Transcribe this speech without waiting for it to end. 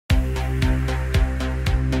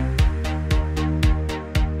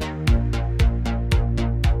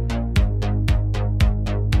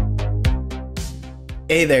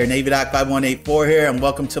Hey there, NavyDoc5184 here, and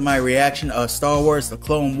welcome to my reaction of Star Wars The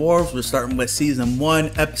Clone Wars. We're starting with Season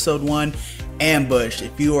 1, Episode 1, Ambush.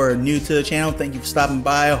 If you are new to the channel, thank you for stopping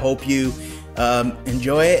by. I hope you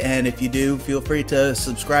enjoy it, and if you do, feel free to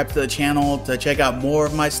subscribe to the channel to check out more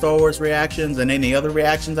of my Star Wars reactions and any other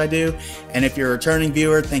reactions I do. And if you're a returning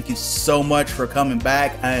viewer, thank you so much for coming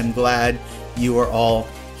back. I am glad you are all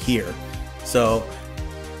here. So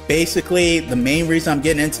basically, the main reason I'm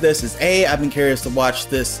getting into this is A, I've been curious to watch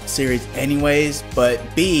this series anyways, but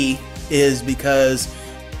B is because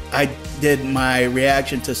I did my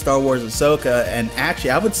reaction to Star Wars Ahsoka, and actually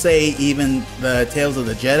I would say even the Tales of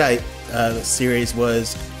the Jedi series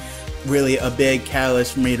was really a big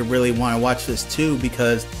catalyst for me to really want to watch this too,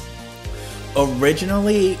 because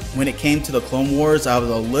originally when it came to the Clone Wars, I was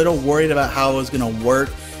a little worried about how it was going to work,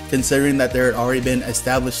 considering that there had already been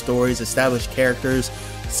established stories, established characters.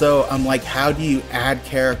 So I'm like, how do you add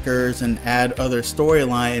characters and add other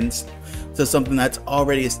storylines to something that's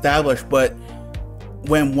already established? But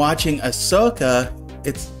when watching Ahsoka,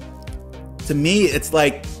 to me, it's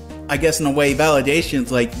like, I guess in a way, validation.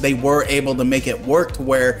 It's like they were able to make it work to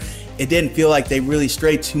where it didn't feel like they really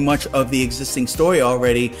strayed too much of the existing story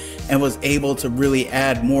already, and was able to really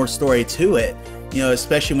add more story to it. You know,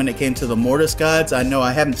 especially when it came to the Mortis gods. I know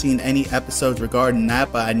I haven't seen any episodes regarding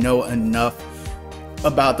that, but I know enough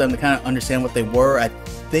about them to kind of understand what they were. I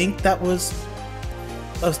think that was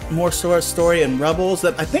a more sort of story in Rebels.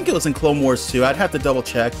 That I think it was in Clone Wars too. I'd have to double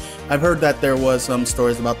check. I've heard that there was some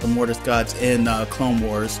stories about the Mortis gods in Clone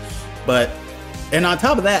Wars, and on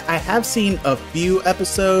top of that, I have seen a few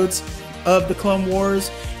episodes of the Clone Wars,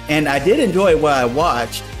 and I did enjoy what I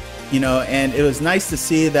watched. You know, and it was nice to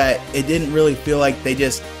see that it didn't really feel like they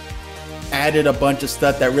just added a bunch of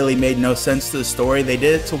stuff that really made no sense to the story. They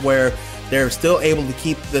did it to where they're still able to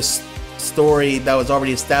keep this story that was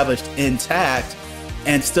already established intact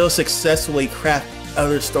and still successfully craft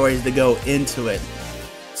other stories to go into it.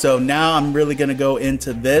 So now I'm really going to go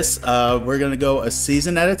into this. We're going to go a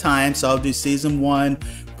season at a time. So I'll do Season 1,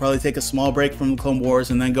 probably take a small break from the Clone Wars,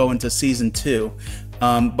 and then go into Season 2.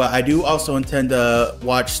 But I do also intend to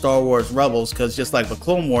watch Star Wars Rebels, because just like with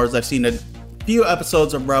Clone Wars, I've seen a few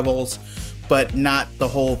episodes of Rebels, but not the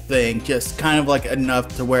whole thing, just kind of like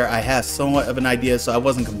enough to where I have somewhat of an idea, so I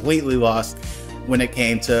wasn't completely lost when it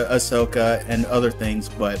came to Ahsoka and other things.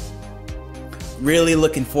 But really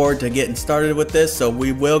looking forward to getting started with this, so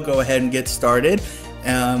we will go ahead and get started.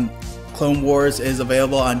 Clone Wars is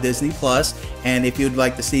available on Disney+, and if you'd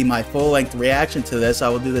like to see my full-length reaction to this, I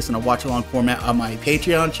will do this in a watch-along format on my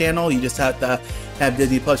Patreon channel. You just have to have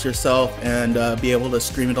Disney+ yourself and be able to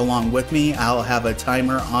stream it along with me. I'll have a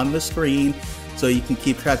timer on the screen so you can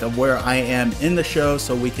keep track of where I am in the show,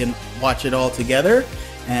 so we can watch it all together.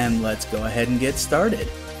 And let's go ahead and get started.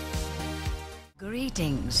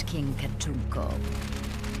 Greetings, King Katunko.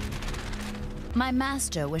 My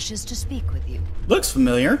master wishes to speak with you. Looks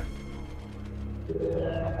familiar.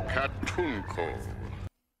 Katunko.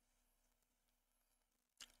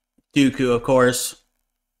 Dooku, of course.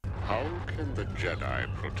 How can the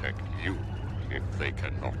Jedi protect you if they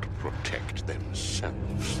cannot protect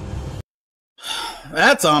themselves?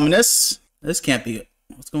 That's ominous. This can't be.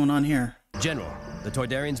 What's going on here? General, the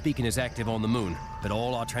Toydarian's beacon is active on the moon, but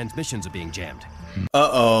all our transmissions are being jammed.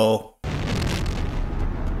 Uh-oh.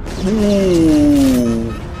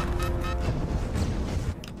 Ooh.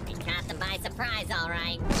 Caught them by surprise, all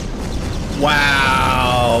right.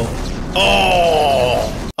 Wow.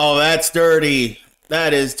 Oh. Oh, that's dirty.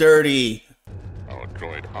 That is dirty. Our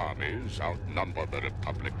droid armies outnumber the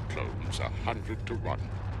Republic clones 100 to 1.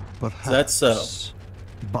 Perhaps, That's so.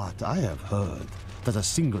 But I have heard that a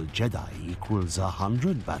single Jedi equals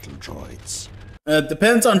 100 battle droids.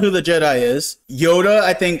 Depends on who the Jedi is. Yoda,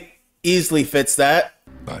 I think, easily fits that.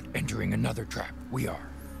 But entering another trap, we are.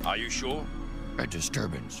 Are you sure? A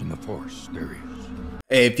disturbance in the Force, there is.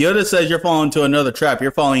 Hey, if Yoda says you're falling into another trap,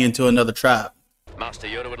 you're falling into another trap. Master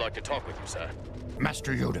Yoda would like to talk with you, sir.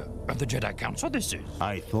 Master Yoda of the Jedi Council, this is.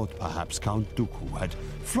 I thought perhaps Count Dooku had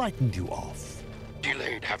frightened you off.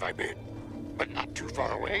 Delayed have I been, but not too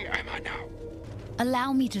far away am I now.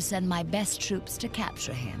 Allow me to send my best troops to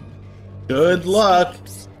capture him. Good luck.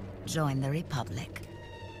 Escapes, join the Republic.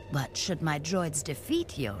 But should my droids defeat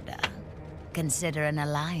Yoda, consider an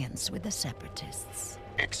alliance with the Separatists.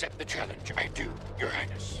 Accept the challenge, I do, Your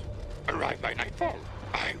Highness. Arrive by nightfall,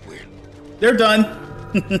 I will. They're done.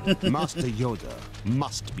 Master Yoda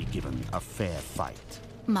must be given a fair fight.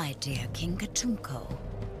 My dear King Katunko,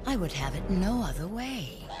 I would have it no other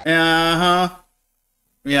way. Uh-huh.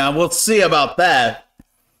 Yeah, we'll see about that.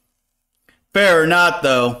 Fair or not,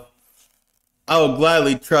 though, I would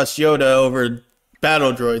gladly trust Yoda over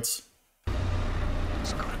Battle droids.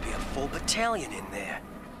 There's gotta be a full battalion in there.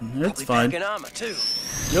 It's fine. Packing armor too.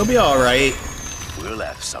 You'll be all right. We'll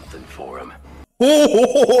have something for him.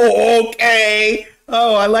 Oh, okay.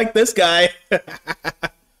 Oh, I like this guy.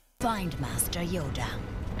 Find Master Yoda.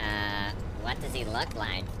 What does he look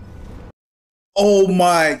like? Oh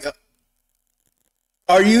my God.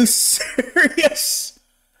 Are you serious?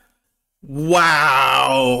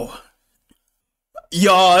 Wow.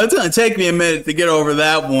 Y'all, it's gonna take me a minute to get over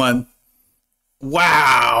that one.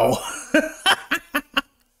 Wow.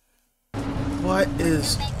 What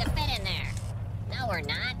is... Big to fit in there. No, we're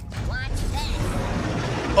not. Watch this.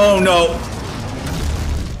 Oh no.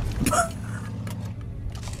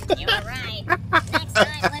 You were right. Next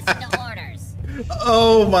time, listen to orders.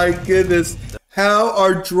 Oh my goodness. How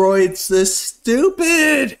are droids this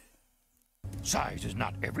stupid? Size is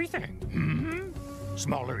not everything.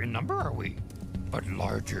 Smaller in number are we, but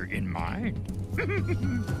larger in mind.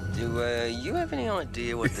 Do you have any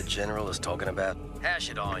idea what the general is talking about? How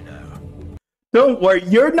should I know? Don't worry,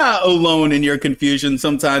 you're not alone in your confusion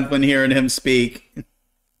sometimes when hearing him speak.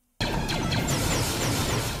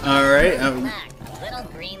 Alright. Look, a little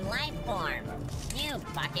green life form. You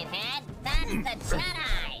buckethead. That's the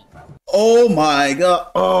Jedi. Oh my God.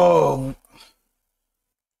 Oh.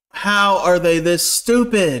 How are they this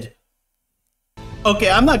stupid? Okay,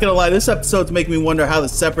 I'm not gonna lie, this episode's making me wonder how the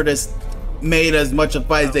Separatists made as much of a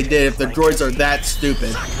fight as they did if the droids are that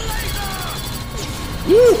stupid.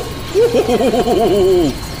 Woo!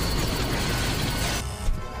 Woo!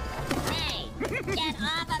 Hey, get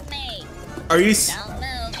off of me. Are you Don't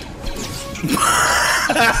move.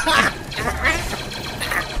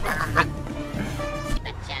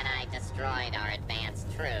 The Jedi destroyed our advanced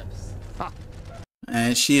troops.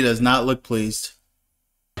 And she does not look pleased.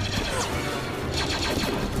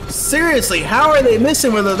 Seriously, how are they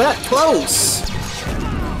missing when they're that close?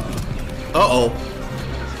 Uh-oh.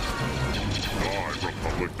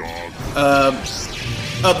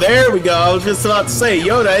 Oh, there we go. I was just about to say,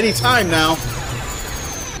 Yoda, anytime now.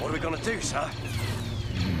 What are we gonna do, sir?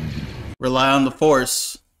 Rely on the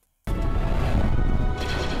Force.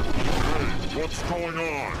 What's going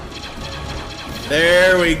on?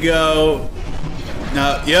 There we go.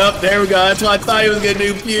 No, yep, there we go. That's what I thought he was gonna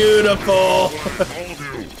do. Beautiful. All of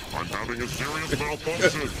you, I'm having a serious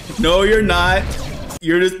malfunction. No, you're not.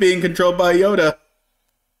 You're just being controlled by Yoda.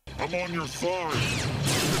 I'm on your side.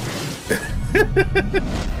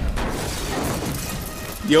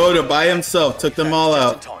 Yoda by himself took them all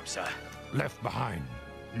out. Time, sir. Left behind,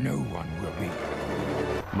 no one will be.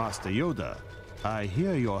 Master Yoda, I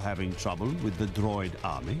hear you're having trouble with the droid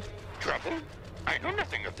army. Trouble? I know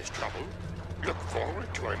nothing of this trouble. Look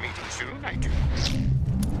forward to our meeting soon, I do.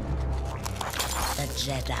 The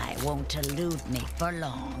Jedi won't elude me for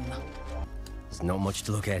long. There's not much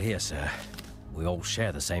to look at here, sir. We all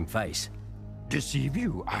share the same face. Deceive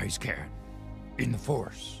you, eyes can. In the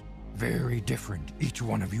Force, very different each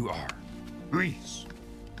one of you are. Reese,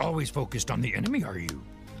 always focused on the enemy, are you?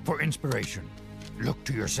 For inspiration, look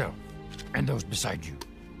to yourself and those beside you.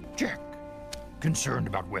 Check. Concerned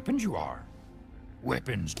about weapons, you are.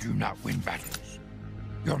 Weapons do not win battles.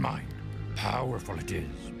 Your mind, powerful it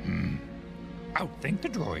is. Outthink the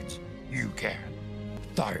droids, you can.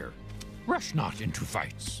 Thyre, rush not into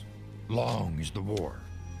fights. Long is the war.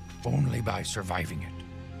 Only by surviving it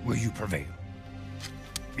will you prevail.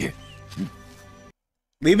 Yes.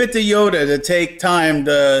 Leave it to Yoda to take time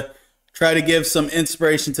to try to give some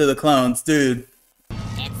inspiration to the clones, dude.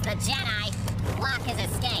 It's the Jedi. Block his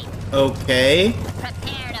escape. Okay.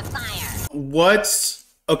 Prepare to fire. What's...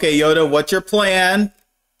 Okay, Yoda, what's your plan?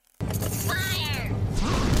 Fire!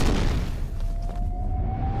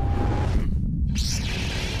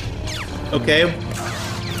 Okay.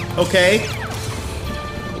 Okay.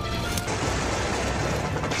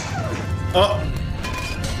 Oh.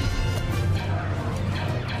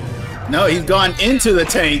 No, he's gone into the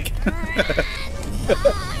tank. But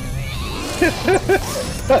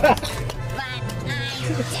I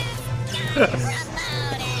just got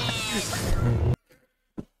promoted.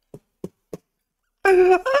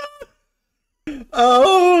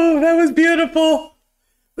 Oh, that was beautiful.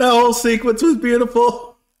 That whole sequence was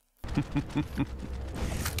beautiful.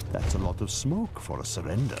 That's a lot of smoke for a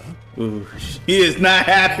surrender. Ooh, she is not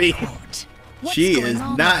happy. She is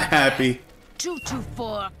not happy.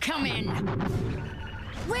 224, come in.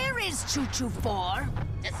 Where is 224?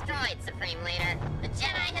 Destroyed, Supreme Leader. The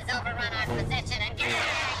Jedi has overrun our position again.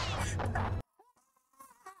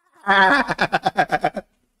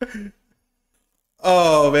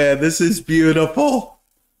 Oh man, this is beautiful.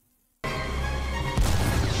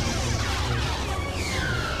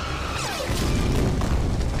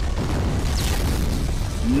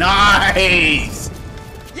 Nice!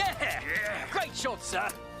 Yeah! Great shot, sir!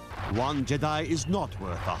 One Jedi is not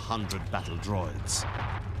worth 100 battle droids.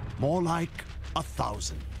 More like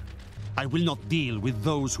 1,000. I will not deal with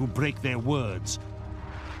those who break their words.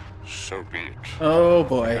 So be it. Oh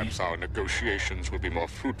boy. Perhaps our negotiations will be more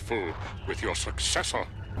fruitful with your successor.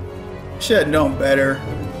 Should have known better.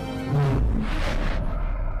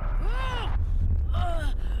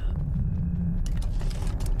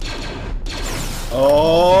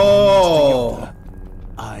 Oh!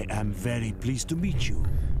 I am very pleased to meet you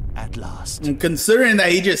at last. And considering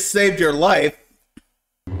that he just saved your life.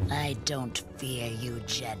 I don't fear you,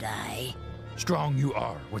 Jedi. Strong you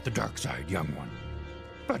are with the dark side, young one.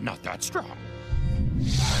 But not that strong.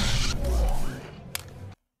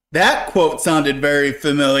 That quote sounded very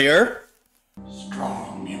familiar.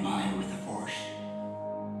 Strong am I with the Force,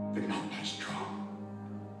 but not that strong.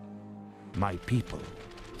 My people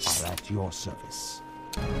are at your service.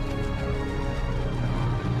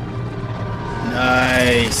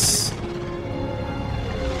 Nice.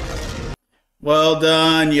 Well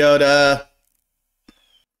done, Yoda.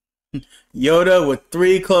 Yoda with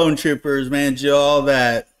 3 clone troopers, man, do all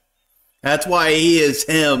that. That's why he is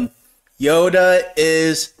him. Yoda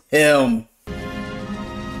is him.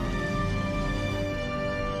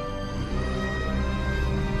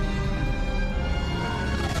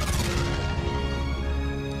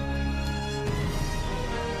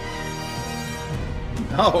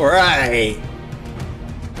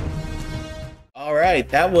 All right,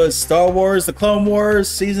 that was Star Wars The Clone Wars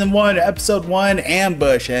Season 1, Episode 1,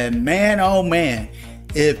 Ambush. And man, oh man,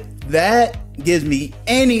 if that gives me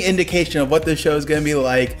any indication of what this show is going to be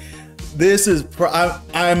like, this is,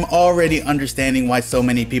 I'm already understanding why so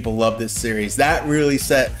many people love this series. That really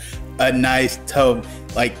set a nice tone.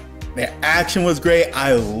 Like, the action was great.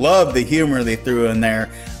 I love the humor they threw in there.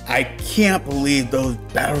 I can't believe those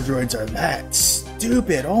battle droids are that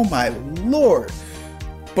stupid. Oh my lord.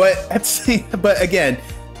 But but again,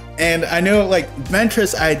 and I know like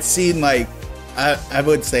Ventress, I'd seen like I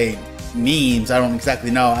would say memes. I don't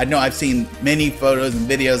exactly know. I know I've seen many photos and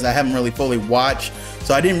videos I haven't really fully watched,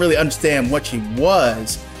 so I didn't really understand what she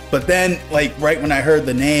was. But then like right when I heard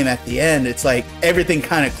the name at the end, it's like everything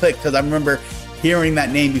kind of clicked, because I remember hearing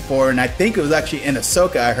that name before, and I think it was actually in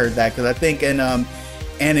Ahsoka I heard that, because I think in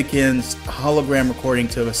Anakin's hologram recording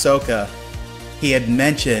to Ahsoka, he had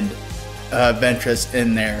mentioned Ventress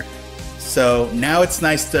in there. So now it's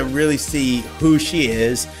nice to really see who she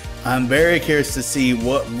is. I'm very curious to see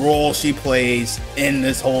what role she plays in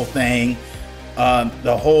this whole thing.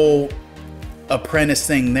 The whole apprentice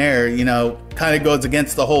thing there, you know, kind of goes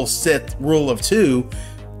against the whole Sith rule of 2,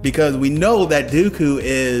 because we know that Dooku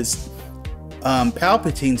is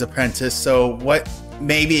Palpatine's apprentice. So what,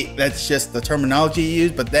 maybe that's just the terminology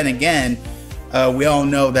used, but then again, we all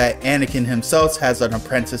know that Anakin himself has an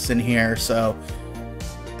apprentice in here. So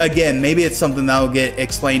again, maybe it's something that will get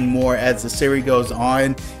explained more as the series goes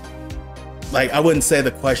on. Like, I wouldn't say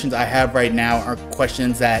the questions I have right now are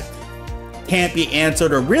questions that can't be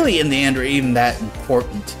answered, or really in the end are even that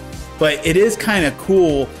important. But it is kind of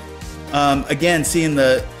cool, again, seeing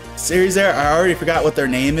the series there. I already forgot what their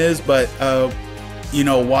name is, but you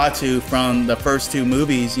know, Watu from the first 2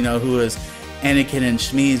 movies, you know, who is Anakin and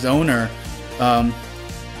Shmi's owner.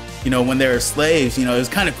 You know, when they were slaves, you know, it was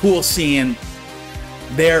kind of cool seeing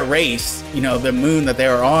their race, you know, the moon that they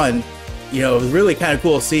were on. You know, it was really kind of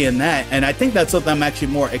cool seeing that. And I think that's something I'm actually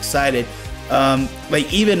more excited.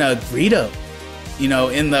 Like even Greedo, you know,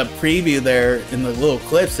 in the preview there, in the little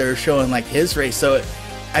clips, they're showing like his race. So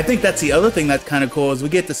I think that's the other thing that's kind of cool, is we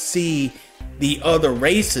get to see the other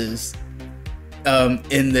races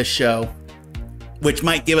in this show, which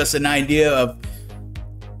might give us an idea of,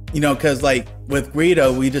 you know, because like with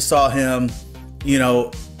Greedo, we just saw him, you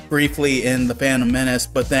know, briefly in The Phantom Menace,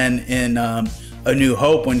 but then in A New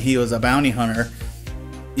Hope when he was a bounty hunter,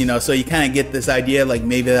 you know, so you kind of get this idea like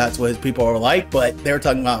maybe that's what his people are like, but they're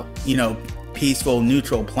talking about, you know, peaceful,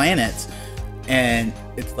 neutral planets, and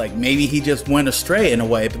it's like maybe he just went astray in a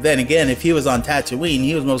way. But then again, if he was on Tatooine,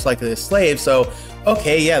 he was most likely a slave, so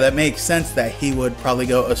okay, yeah, that makes sense that he would probably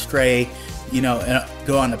go astray, you know, and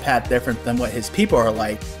go on a path different than what his people are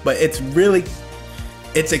like. But it's really,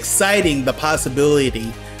 it's exciting, the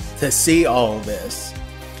possibility to see all of this.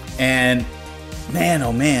 And man,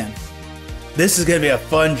 oh man, this is gonna be a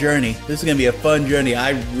fun journey. This is gonna be a fun journey.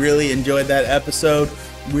 I really enjoyed that episode.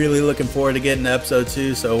 Really looking forward to getting to episode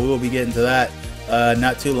 2, so we will be getting to that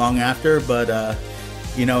not too long after. But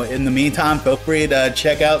you know, in the meantime, feel free to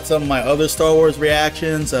check out some of my other Star Wars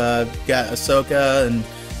reactions. Got Ahsoka and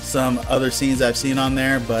some other scenes I've seen on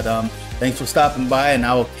there. But thanks for stopping by, and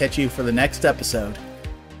I will catch you for the next episode.